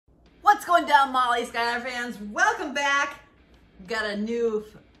What's going down, Molly Schuyler fans? Welcome back. We've got a new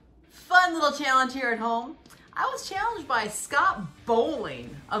fun little challenge here at home. I was challenged by Scott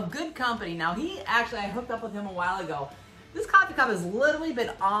Bowling of Good Company. Now I hooked up with him a while ago. This coffee cup has literally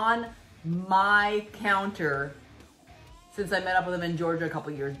been on my counter since I met up with him in Georgia a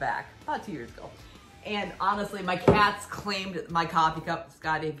couple years back, about 2 years ago. And honestly, my cats claimed my coffee cup.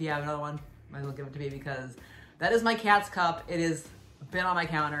 Scott, if you have another one, might as well give it to me because that is my cat's cup. It has been on my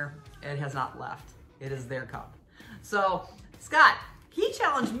counter. It has not left. It is their cup. So Scott, he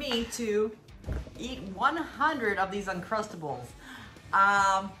challenged me to eat 100 of these Uncrustables.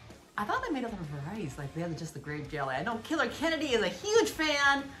 I thought they made other varieties, like they had just the grape jelly. I know Killer Kennedy is a huge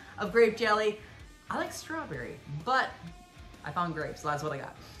fan of grape jelly. I like strawberry, but I found grape, so that's what I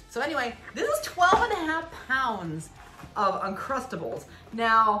got. So anyway, this is 12.5 pounds of Uncrustables.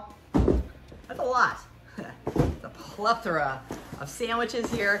 Now, that's a lot. The plethora of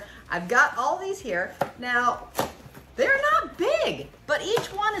sandwiches here. I've got all these here. Now, they're not big, but each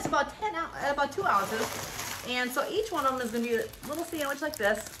one is about 2 ounces. And so each one of them is gonna be a little sandwich like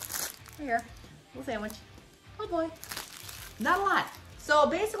this. Right here, little sandwich. Oh boy, not a lot. So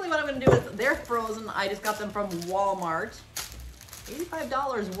basically what I'm gonna do is, they're frozen. I just got them from Walmart.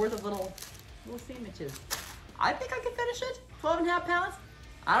 $85 worth of little sandwiches. I think I can finish it, 12.5 pounds.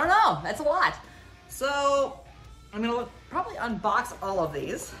 I don't know, that's a lot. So I'm gonna probably unbox all of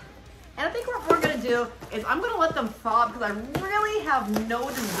these. And I think what we're gonna do is I'm gonna let them thaw because I really have no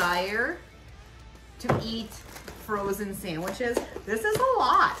desire to eat frozen sandwiches. This is a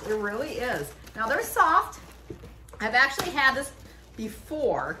lot, it really is. Now they're soft. I've actually had this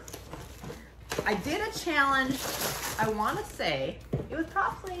before. I did a challenge, I wanna say, it was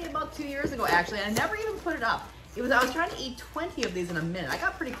probably about 2 years ago actually, and I never even put it up. I was trying to eat 20 of these in a minute. I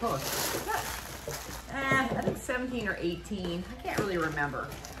got pretty close. I think 17 or 18, I can't really remember.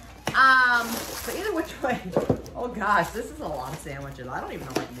 So either which way, oh gosh, this is a lot of sandwiches. I don't even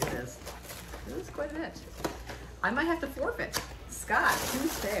know if I can do this. This is quite a bit. I might have to forfeit. Scott,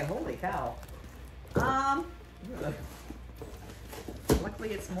 Tuesday, holy cow. Luckily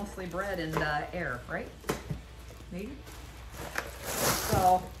it's mostly bread and air, right? Maybe?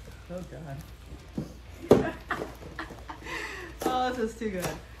 So, oh God. Oh, this is too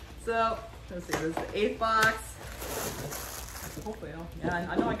good. So, let's see, this is the 8th box. Hopefully, yeah,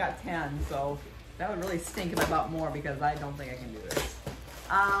 I know I got 10, so that would really stink if I bought more because I don't think I can do this.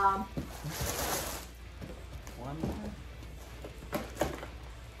 One more.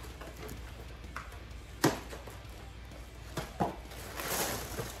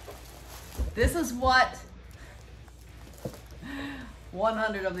 This is what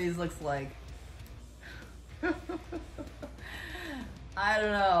 100 of these looks like. I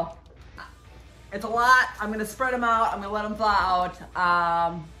don't know. It's a lot. I'm gonna spread them out. I'm gonna let them thaw out.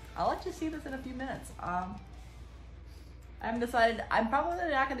 I'll let you see this in a few minutes. I haven't decided. I'm probably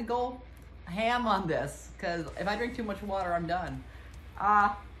not gonna go ham on this because if I drink too much water, I'm done.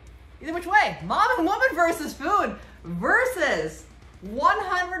 Either which way, mom and woman versus food versus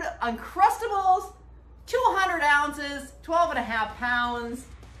 100 Uncrustables, 200 ounces, 12.5 pounds,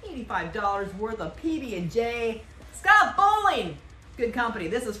 $85 worth of PB & J. Scott Bowling, Good Company.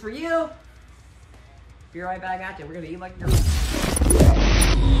 This is for you. Be right back at you. We're gonna eat like girls.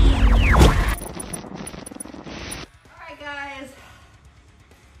 All right, guys.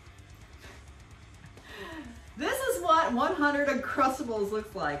 This is what 100 Uncrustables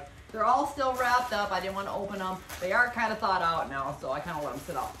looks like. They're all still wrapped up. I didn't want to open them. They are kind of thawed out now, so I kind of let them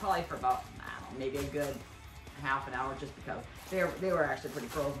sit out probably for about, I don't know, maybe a good half an hour just because they were actually pretty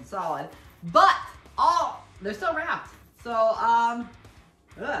frozen solid. But they're still wrapped. So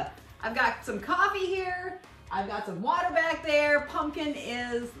I've got some coffee here. I've got some water back there. Pumpkin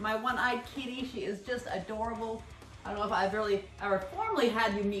is my one-eyed kitty. She is just adorable. I don't know if I've really ever formally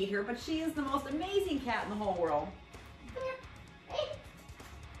had you meet her, but she is the most amazing cat in the whole world. Come here. Hey.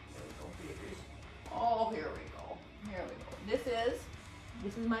 There we go, babies. Oh, here we go. Here we go.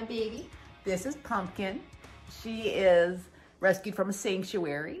 This is my baby. This is Pumpkin. She is rescued from a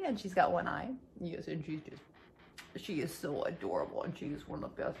sanctuary, and she's got one eye. Yes, and she is so adorable, and she's one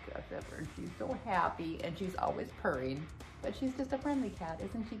of the best cats ever, and she's so happy, and she's always purring, but she's just a friendly cat.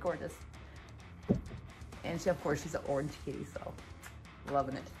 Isn't she gorgeous? And she, of course, she's an orange kitty, so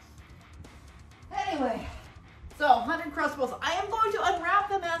loving it. Anyway, so 100 Uncrustables. I am going to unwrap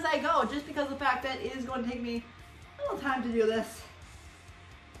them as I go, just because of the fact that it is going to take me a little time to do this.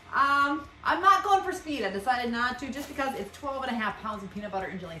 I'm not going for speed. I decided not to, just because it's 12.5 pounds of peanut butter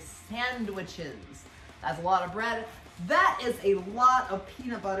and jelly sandwiches. That's a lot of bread. That is a lot of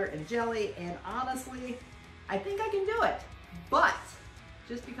peanut butter and jelly, and honestly, I think I can do it. But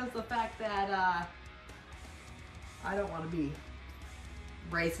just because of the fact that I don't want to be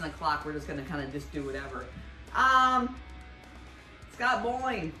racing the clock. We're just going to kind of just do whatever. Scott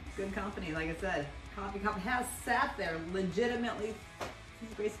Bowling, good company, like I said. Coffee cup has sat there legitimately. He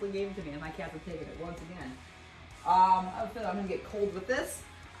basically gave it to me, and my cats have taken it once again. I'm going to get cold with this.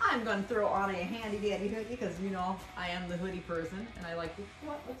 I'm going to throw on a handy dandy hoodie because you know I am the hoodie person, and I like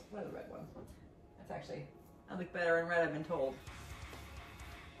let's wear the red one. That's actually, I look better in red, I've been told.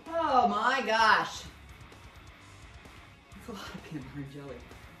 Oh my gosh. That's a lot of peanut butter and jelly.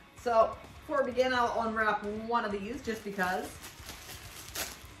 So before we begin, I'll unwrap one of these just because.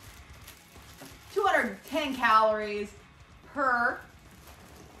 210 calories per,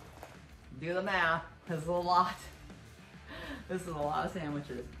 do the math, this is a lot. This is a lot of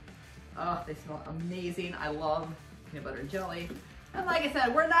sandwiches. Oh, they smell amazing. I love peanut butter and jelly. And like I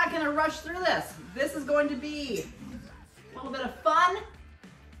said, we're not gonna rush through this. This is going to be a little bit of fun.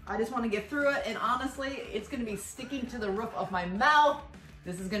 I just wanna get through it, and honestly, it's gonna be sticking to the roof of my mouth.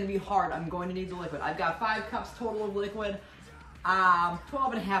 This is gonna be hard. I'm going to need the liquid. I've got 5 cups total of liquid,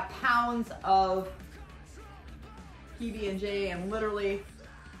 12.5 pounds of PB&J, and literally,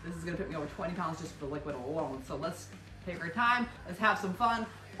 this is gonna put me over 20 pounds just for the liquid alone. So let's take our time, let's have some fun.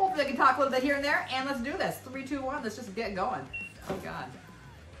 Hopefully I can talk a little bit here and there, and let's do this. 3, 2, 1, let's just get going. Oh God.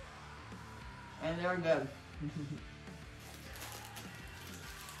 And they're good.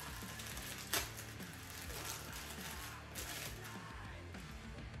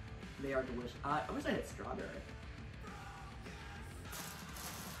 They are delicious. I wish I had strawberry.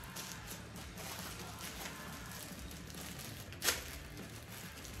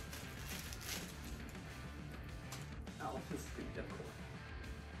 Oh, this is pretty difficult.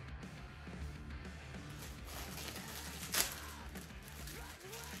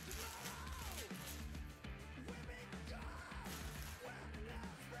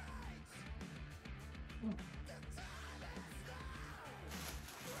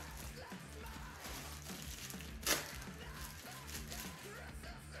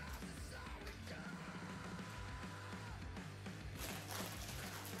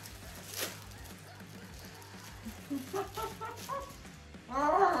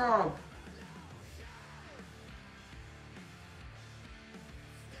 Oh.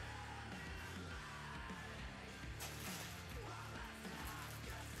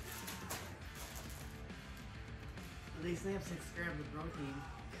 At least they have 6 grams of protein.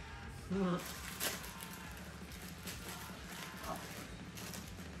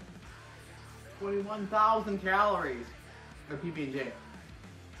 21,000 calories of PB&J.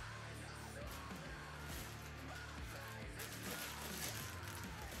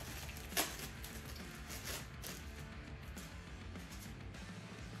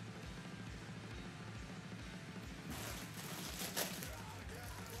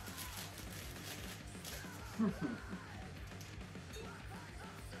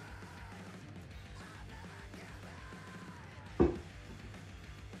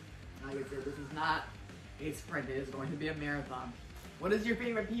 Like I said, this is not a sprint, it is going to be a marathon. What is your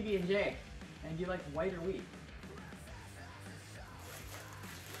favorite PB&J? And do you like white or wheat?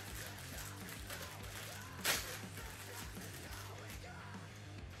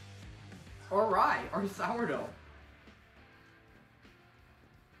 Or rye, or sourdough.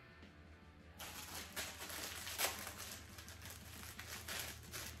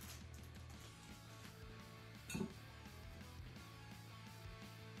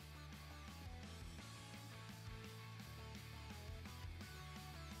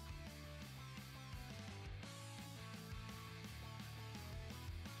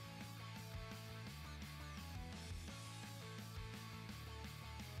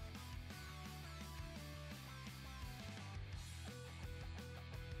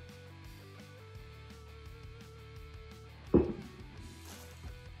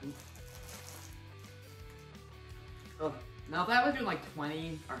 Ugh. Now if I was doing like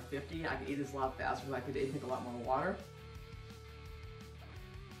 20 or 50, I could eat this a lot faster because I could intake a lot more water.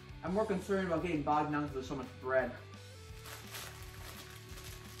 I'm more concerned about getting bogged down because there's so much bread.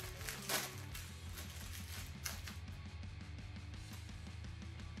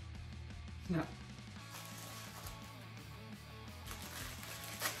 Yeah.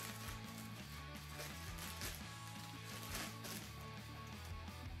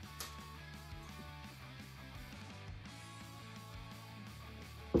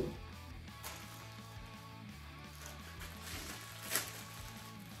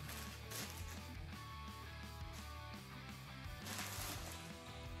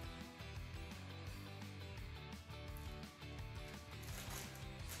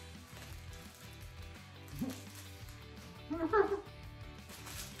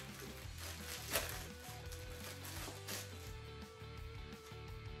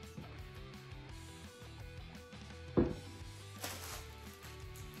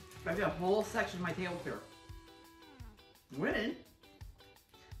 I did a whole section of my table clear. Winning.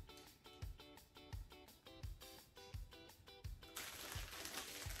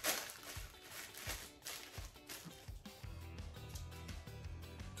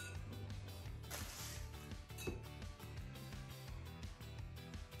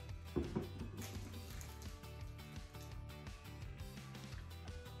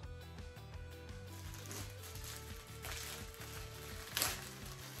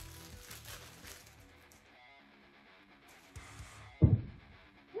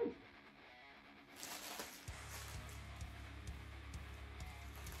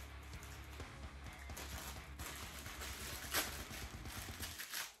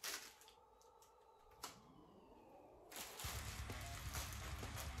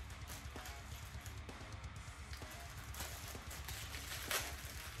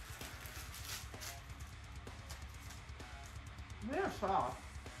 They're soft.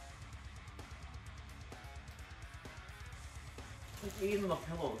 Like eating the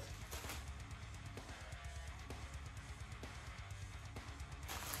pillows.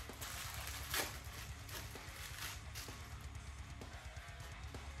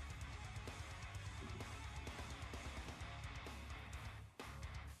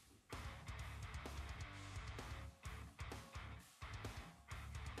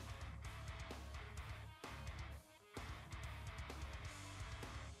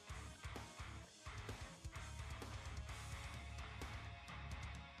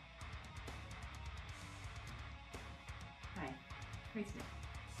 Hi. Hi, Sniff.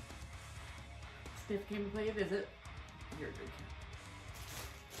 Sniff came to pay a visit. You're a good cat.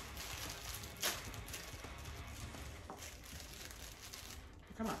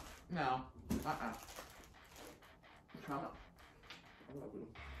 Come on. No. Come on. I love you.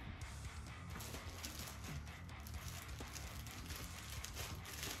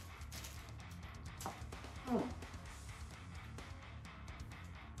 Oh.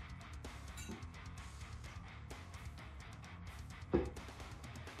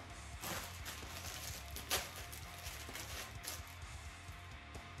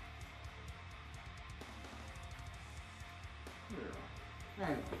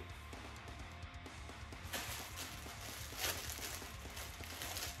 Right.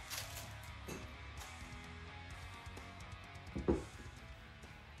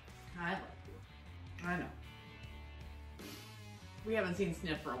 I like you. I know. We haven't seen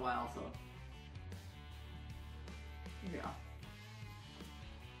Sniff for a while, so yeah.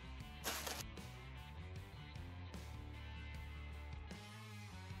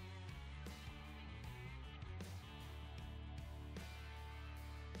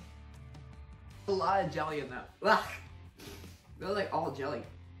 A lot of jelly in that. Ugh. They're like all jelly.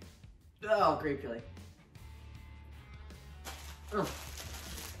 Oh, grape jelly. Ugh.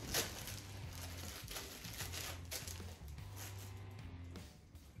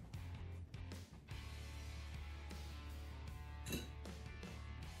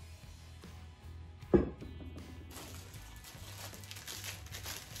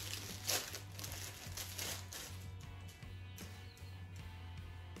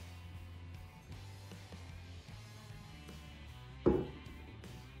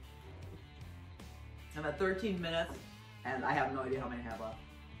 I'm at 13 minutes, and I have no idea how many I have left.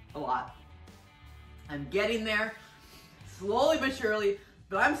 A lot. I'm getting there, slowly but surely,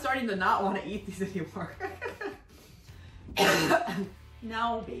 but I'm starting to not want to eat these anymore.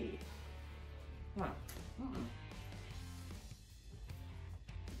 No, baby. Come on.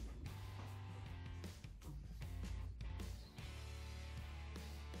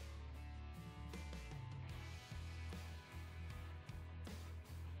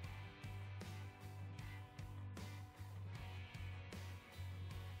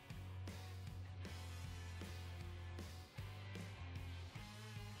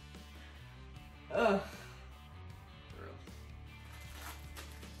 Ugh.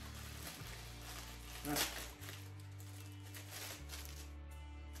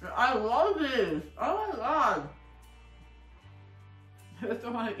 I love these. Oh my god. I just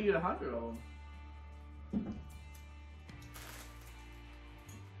don't want to eat 100 of them.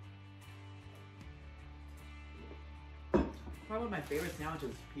 Probably one of my favorite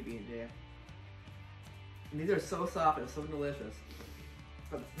sandwiches, PB & J. And these are so soft and so delicious.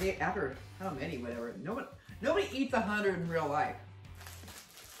 But they, after how many, whatever, nobody eats 100 in real life.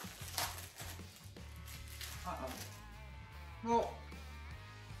 Well,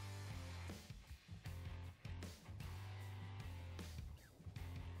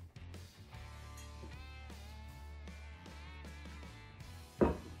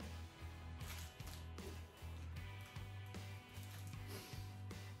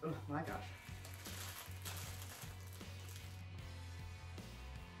 ugh. Oh my gosh.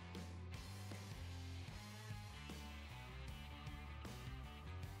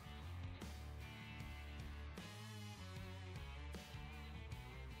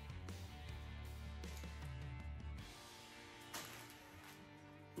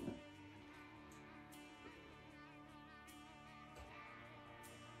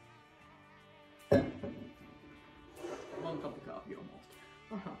 One cup of coffee almost.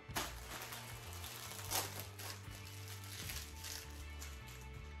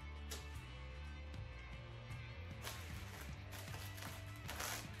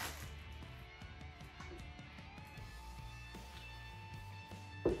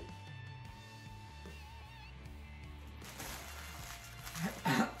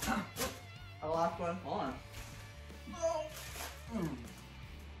 I lost one. Hold on. Oh.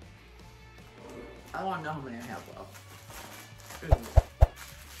 I want to know how many I have left.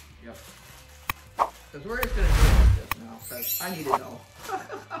 Yep. Because we're just going to do it like this now, because I need to know.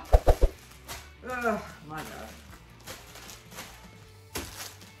 Oh, my God.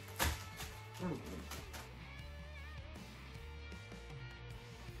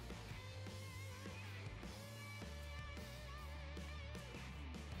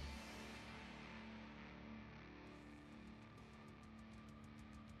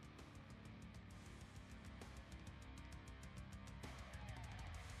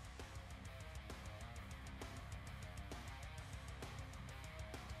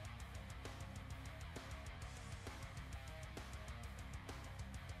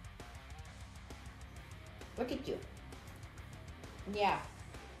 Look at you. Yeah.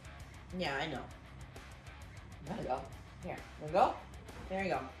 Yeah, I know. There you go. Here. There you go. There you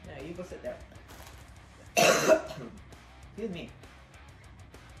go. Yeah, you go sit there. Excuse me.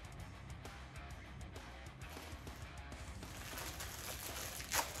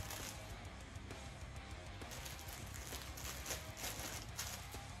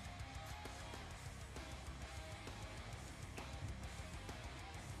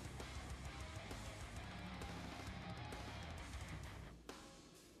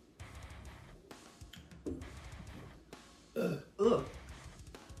 Ugh.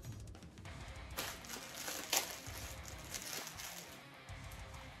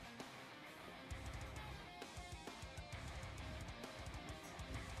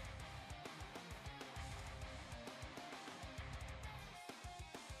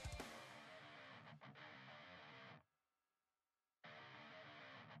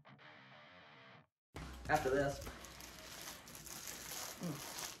 After this.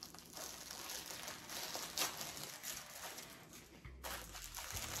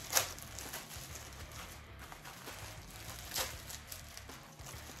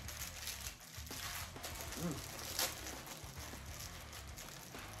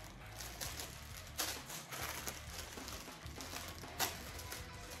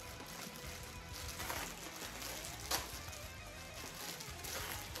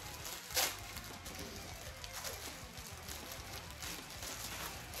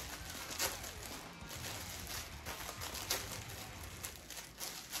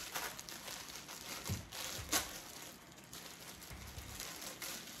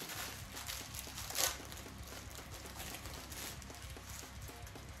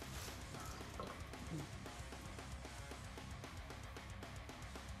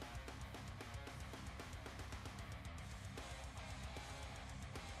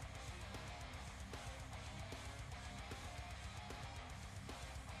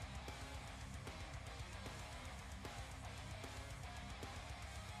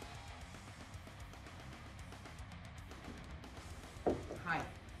 Hi.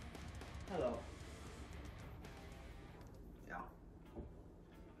 Hello. Yeah.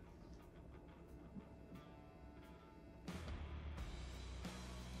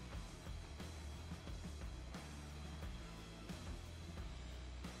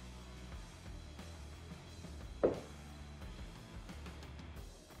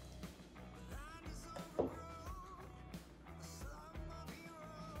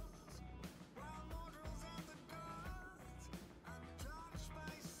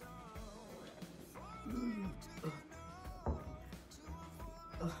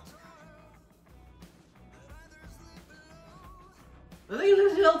 I think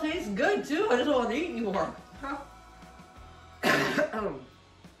it still tastes good too. I just don't want to eat anymore.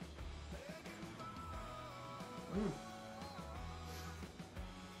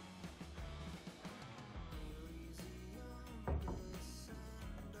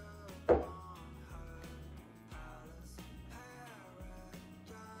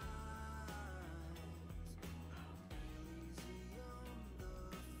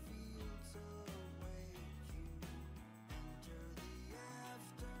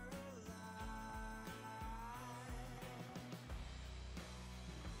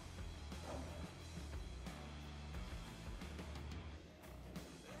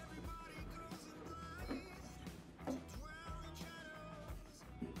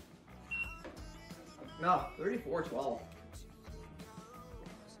 No, 34-12.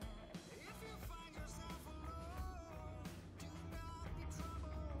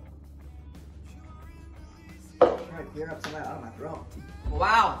 Try to clear up some of that out of my throat.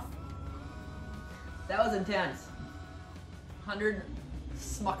 Wow. That was intense. 100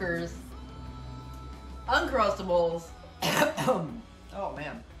 Smuckers. Uncrustables. Oh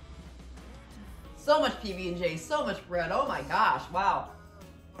man. So much PB&J, so much bread. Oh my gosh, wow.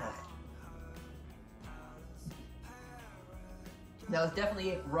 That was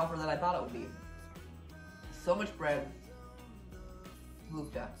definitely rougher than I thought it would be. So much bread.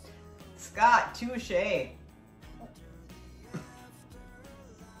 Hoofda. Scott, touche.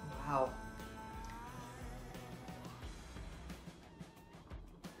 Wow.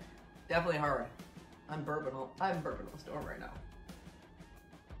 Definitely hard. I'm burping a storm right now.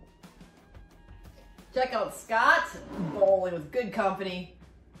 Check out Scott bowling with good company.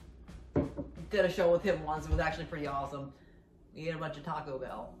 Did a show with him once. It was actually pretty awesome. We ate a bunch of Taco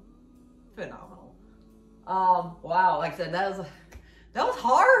Bell. Phenomenal. Wow, like I said, that was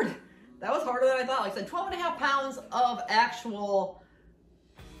hard. That was harder than I thought. Like I said, 12.5 pounds of actual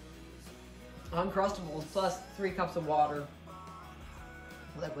Uncrustables plus 3 cups of water.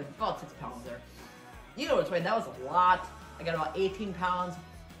 Liquid, about 6 pounds there. You know what's right, that was a lot. I got about 18 pounds,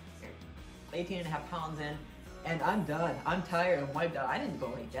 18.5 pounds in, and I'm done. I'm tired, I'm wiped out. I didn't go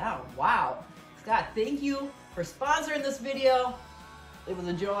way down. Wow. Scott, thank you for sponsoring this video. It was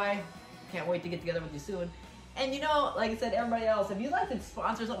a joy. Can't wait to get together with you soon. And you know, like I said, everybody else, if you'd like to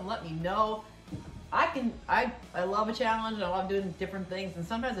sponsor something, let me know. I love a challenge, and I love doing different things, and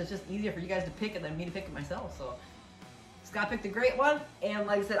sometimes it's just easier for you guys to pick it than me to pick it myself, so. Scott picked a great one, and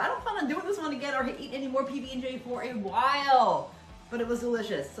like I said, I don't plan on doing this one again or eat any more PB&J for a while, but it was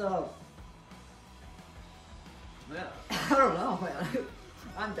delicious, so. Yeah. I don't know, man.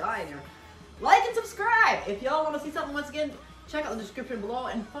 I'm dying here. Like and subscribe. If y'all want to see something, once again, check out the description below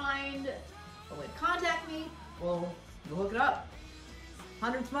and find a way to contact me. We'll hook it up.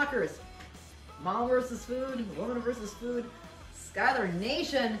 100 Smuckers. Mom versus food, woman versus food. Schuyler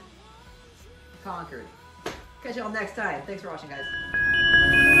Nation conquered. Catch y'all next time. Thanks for watching, guys.